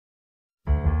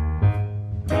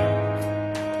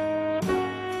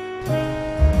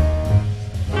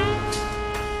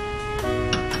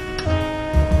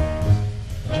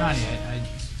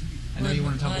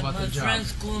job.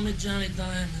 friends call me Johnny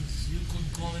Diamonds. You can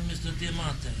call me Mr.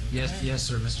 Diamante. Okay? Yes,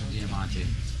 sir, Mr. Diamante.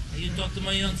 You talk to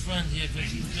my young friend here,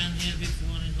 because he's been here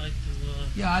before and he'd like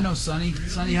to, Yeah, I know, Sonny.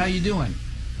 Sonny, how you doing?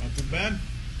 Not too bad.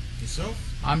 Yourself?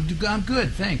 I'm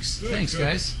good, thanks. Good, Thanks, good.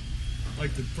 guys. I'd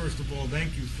like to first of all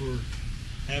thank you for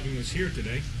having us here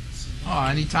today. Oh,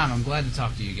 anytime. I'm glad to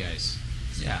talk to you guys.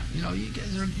 Yeah, you know,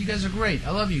 you guys are great.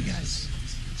 I love you guys.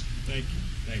 Thank you.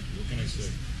 Thank you. What can I say?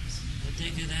 I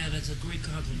take it that's a great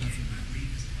compliment from me.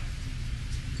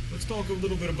 Let's talk a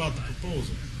little bit about the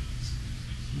proposal.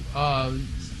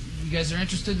 You guys are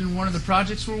interested in one of the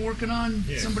projects we're working on?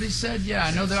 Yes. Somebody said? Yeah,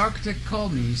 I know the architect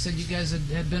called me. He said you guys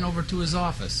had been over to his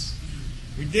office.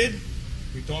 We did.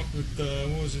 We talked with,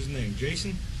 what was his name,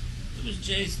 Jason? It was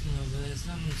Jason over there,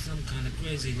 some kind of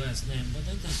crazy last name, but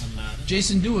that doesn't matter.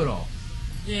 Jason Do-It-All.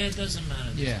 Yeah, it doesn't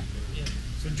matter. Yeah.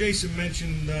 So Jason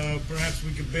mentioned perhaps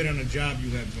we could bid on a job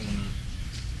you have going on.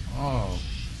 Oh,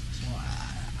 well,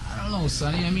 I don't know,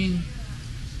 Sonny. I mean,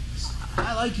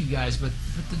 I like you guys, but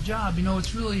the job, you know,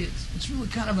 it's really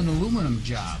kind of an aluminum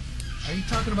job. Are you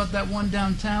talking about that one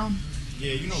downtown?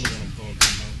 Yeah, you know the one I'm talking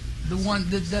about. The one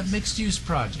that mixed-use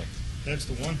project. That's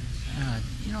the one.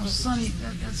 You know, Sonny,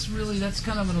 that's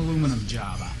kind of an aluminum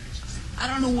job. I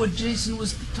don't know what Jason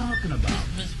was talking about.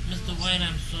 Mr. White,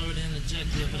 I'm sorry to interject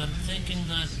here, but I'm thinking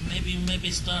that maybe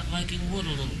start liking wood a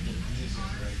little bit.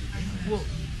 Well,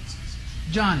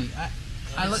 Johnny,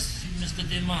 I like... Mr.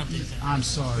 Diamante. I'm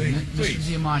sorry, Please. Mr.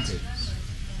 Diamante.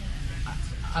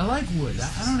 I like wood.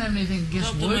 I don't have anything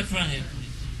against Talk to my wood. friend here.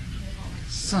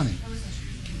 Sonny,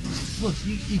 look,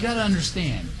 you got to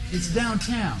understand. It's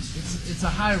downtown. It's a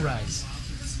high-rise.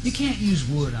 You can't use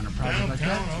wood on a project like that.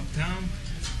 Downtown, uptown.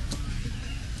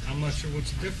 I'm not sure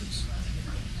what's the difference.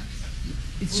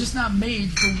 It's just not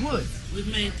made for wood.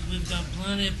 We've got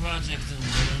plenty of projects in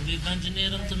wood, and we've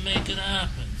engineered them to make it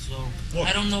happen. So Look.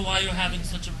 I don't know why you're having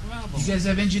such a problem. You guys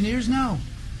have engineers now?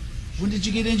 When did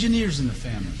you get engineers in the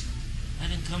family? I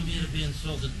didn't come here to be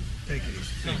insulted. Take it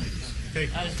easy. Take it easy.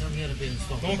 Take I it didn't come here to be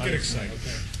insulted. Don't by get you. excited.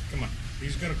 Come on.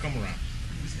 He's going to come around.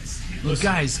 Look,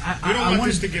 guys, We don't I want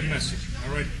want this to get messy,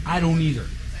 all right? I don't either.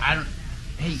 I don't.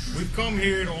 Hey, We've come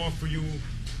here to offer you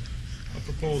a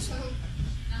proposal.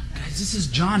 guys, this is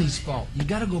Johnny's fault. You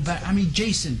got to go back. I mean,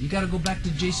 Jason. You got to go back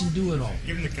to Jason Do-It-All.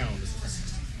 Give him the calendar.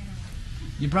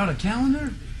 You brought a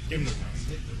calendar? Give him the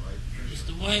calendar.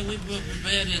 Mr. White, we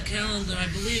prepared a calendar. I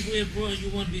believe we have brought you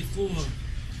one before.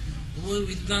 The way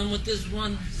we've done with this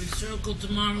one, we've circled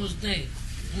tomorrow's date.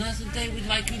 And that's the date we'd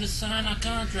like you to sign our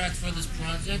contract for this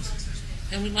project.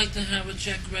 And we'd like to have a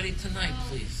check ready tonight,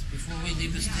 please, before we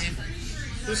leave this table.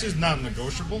 This is not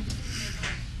negotiable.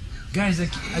 Guys, I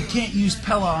can't use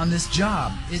Pella on this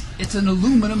job. It's an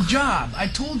aluminum job. I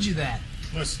told you that.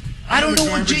 Listen, I I'm don't in the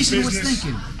know what garbage Jason was business.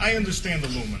 thinking. I understand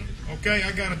aluminum, okay?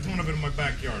 I got a ton of it in my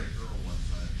backyard.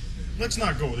 Let's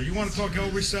not go there. You want to talk L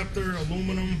receptor,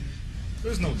 aluminum?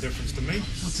 There's no difference to me.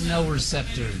 What's an L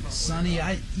receptor, Sonny?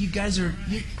 You guys are.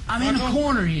 I'm in a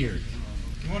corner here.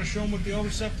 You want to show them what the L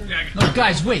receptor? No,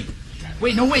 guys, wait.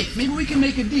 Wait. Maybe we can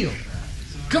make a deal.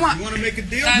 Come on. You want to make a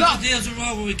deal? Guys, the deals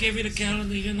are over. We gave you the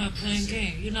calendar. You're not playing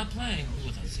game. You're not playing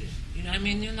with us here. You know, I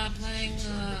mean, you're not playing.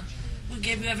 We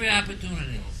gave you every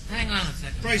opportunity. Hang on a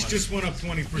second. Price just went up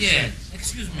 20%. Yeah,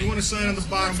 excuse me. You want to sign on the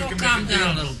bottom? Let's We all can calm make a deal.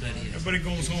 down a little bit here. Everybody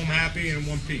goes home happy and in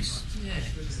one piece. Yeah.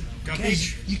 Got Guys,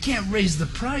 each. you can't raise the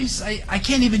price. I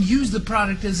can't even use the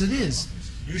product as it is.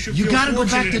 You should You feel got to go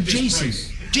back fortunate to at this Jason.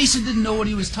 price. Jason didn't know what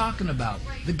he was talking about.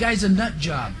 The guy's a nut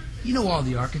job. You know all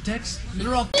the architects.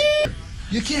 They're all.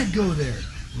 You can't go there.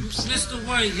 Mr.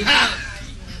 White,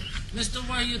 Mr.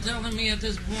 White, you're telling me at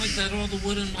this point that all the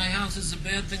wood in my house is a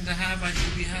bad thing to have. I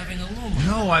should be having aluminum.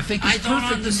 No, I think it's I don't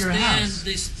perfect in your understand house.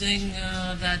 this thing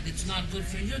that it's not good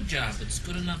for your job. It's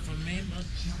good enough for me, but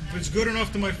If it's good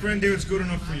enough to my friend here, it's good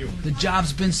enough for you. The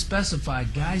job's been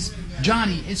specified, guys.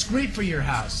 Johnny, it's great for your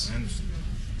house. And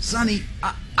Sonny,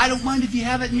 I don't mind if you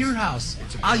have it in your house.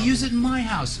 I'll use it in my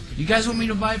house. You guys want me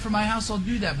to buy it for my house, I'll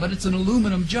do that. But it's an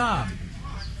aluminum job.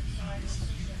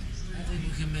 I think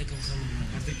we can make them come around.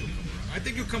 I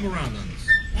think you'll come around on this.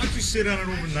 Why don't you sit on it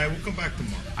overnight? We'll come back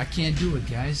tomorrow. I can't do it,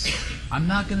 guys. I'm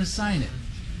not going to sign it.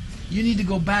 You need to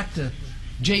go back to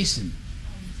Jason.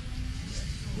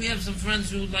 We have some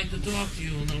friends who would like to talk to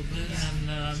you a little bit,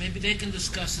 and maybe they can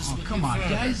discuss this Oh, with come you on, further.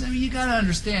 guys. I mean, you got to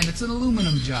understand, it's an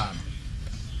aluminum job.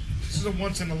 This is a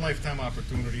once-in-a-lifetime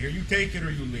opportunity here. You take it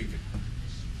or you leave it.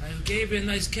 I gave you a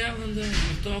nice calendar.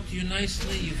 We've talked to you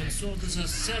nicely. You've insulted us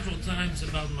several times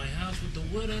about my house with the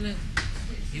wood in it.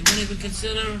 You wouldn't even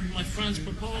consider my friend's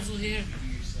proposal here.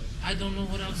 I don't know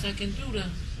what else I can do to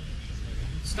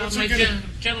Stop What's my it gonna-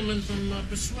 gentleman from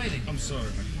persuading. I'm sorry,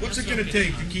 man. What's it That's going to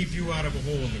okay. take to keep you out of a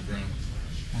hole in the ground?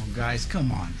 Oh, guys,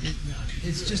 come on.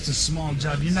 It's just a small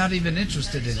job. You're not even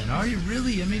interested in it, are you?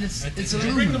 Really? I mean, it's Did you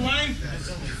bring the aluminum. line?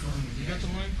 You got the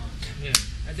line? Yeah,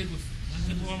 I think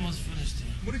we're almost finished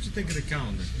here. What did you think of the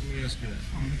calendar? Let me ask you that.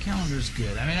 Oh, the calendar's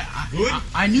good. I mean, Good?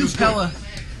 I knew Feels good. Pella.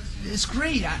 It's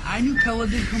great. I knew Pella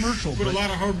did commercial, Put a but lot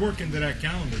of hard work into that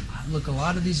calendar. look, a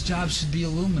lot of these jobs should be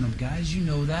aluminum, guys. You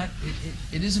know that.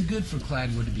 It isn't good for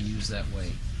clapboard to be used that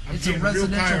way. I'm It's a getting real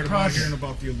residential tired about hearing project.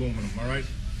 about the aluminum, all right?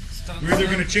 Starting We're either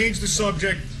to going to change the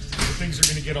subject or things are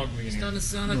going to get ugly in here. Starting to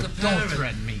sound like a Look, don't parrot.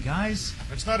 threaten me, guys.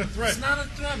 That's not a threat. It's not a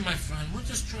threat, my friend. We're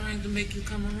just trying to make you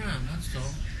come around. That's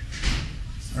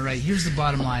all. All right, here's the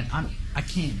bottom line. I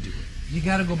can't do it. You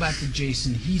got to go back to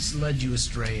Jason. He's led you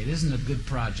astray. It isn't a good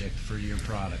project for your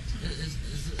product.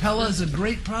 Pella is a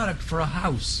great product for a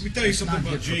house. Let me tell you It's something not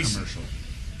about good for Jason. commercial.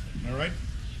 All right?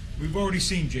 We've already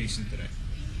seen Jason today.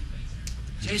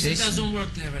 Jason Jason? doesn't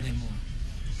work there anymore.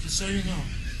 Just so you know.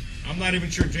 I'm not even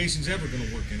sure Jason's ever going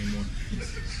to work anymore.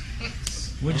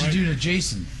 What'd All you right. do to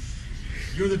Jason?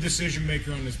 You're the decision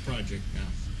maker on this project now.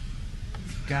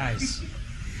 Guys,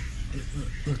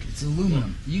 look, it's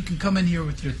aluminum. You can come in here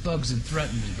with your thugs and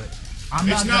threaten me, but I'm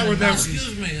It's not not gonna with them. knock these-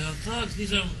 Excuse me, thugs.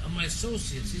 These are my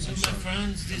associates. These are my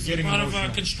friends. These are Getting part of our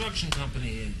emotional. construction company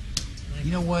here.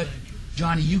 You know what,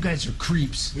 Johnny? You guys are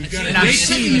creeps. We've got And a I'm great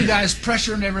sick of team. you guys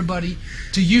pressuring everybody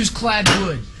to use clad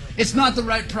wood. It's not the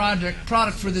right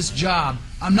product for this job.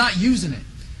 I'm not using it.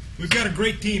 We've got a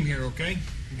great team here, okay?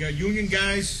 We got union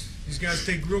guys. These guys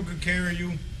take real good care of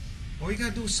you. All you got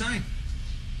to do is sign.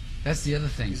 That's the other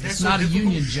thing. that It's so not a difficult?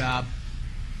 union job.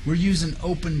 We're using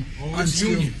open, Oh, it's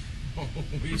unskilled. union. Oh,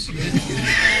 it's union.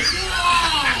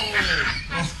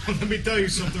 Oh, let me tell you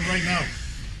something right now.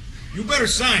 You better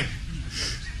sign.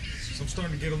 'Cause I'm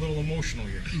starting to get a little emotional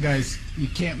here. You guys, you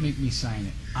can't make me sign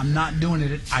it. I'm not doing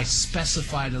it. I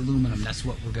specified aluminum. That's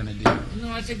what we're gonna do. You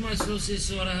know, I think my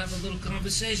associates ought to have a little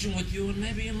conversation with you, and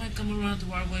maybe you might come around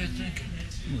to our way of thinking.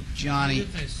 Look, What do Johnny, you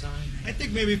think, son? I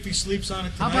think maybe if he sleeps on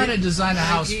it how tonight. about I design a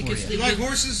house He for can you? You sleep like with-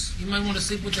 horses? You might want to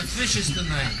sleep with the fishes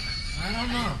tonight. I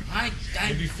don't know.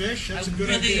 Maybe fish? That's a good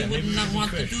really idea. Maybe would we not can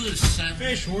want fish. to do this, son.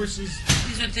 Fish, horses,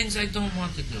 These are things I don't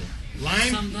want to do. lime.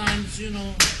 Sometimes, you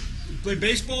know. You play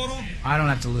baseball at all? I don't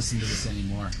have to listen to this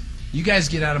anymore. You guys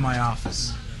get out of my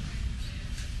office.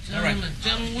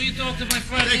 Gentlemen, will you talk to my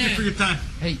friend Thank here? you for your time.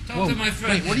 Hey, Talk whoa, to my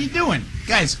friend. wait, what are you doing?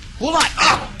 Guys, hold on.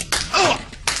 Ah! Ah!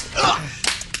 Ah!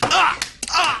 Ah!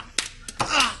 Ah!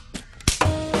 Ah!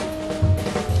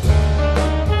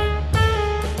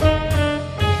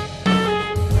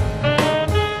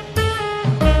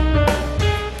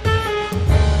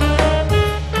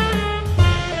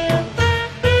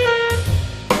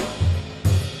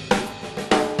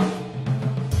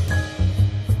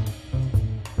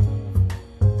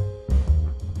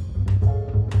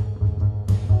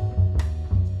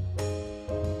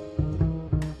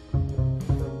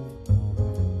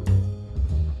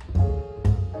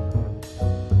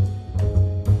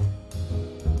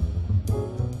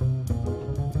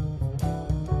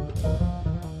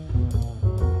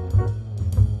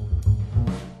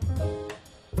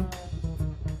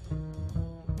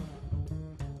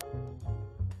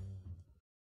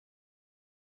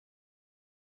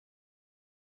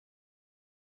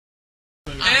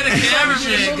 And a camera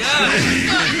man,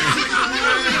 God.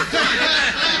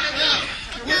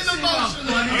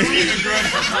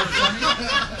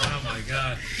 Oh my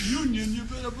God. Union, you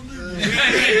better believe it.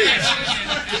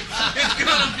 It's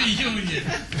gonna be Union.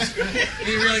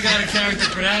 He really got a character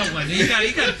for that one. He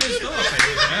got pissed off. I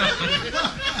think,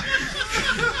 now.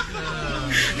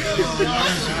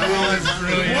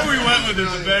 The more we went with it,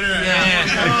 the better.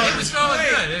 Yeah, it was going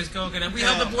good. It was going good. And we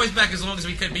held the boys back as long as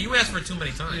we could, but you asked for it too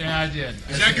many times. Yeah, I did.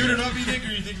 Is that good enough, you think,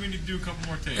 or you think we need to do a couple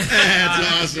more takes?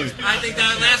 That's awesome. I think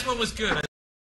that last one was good.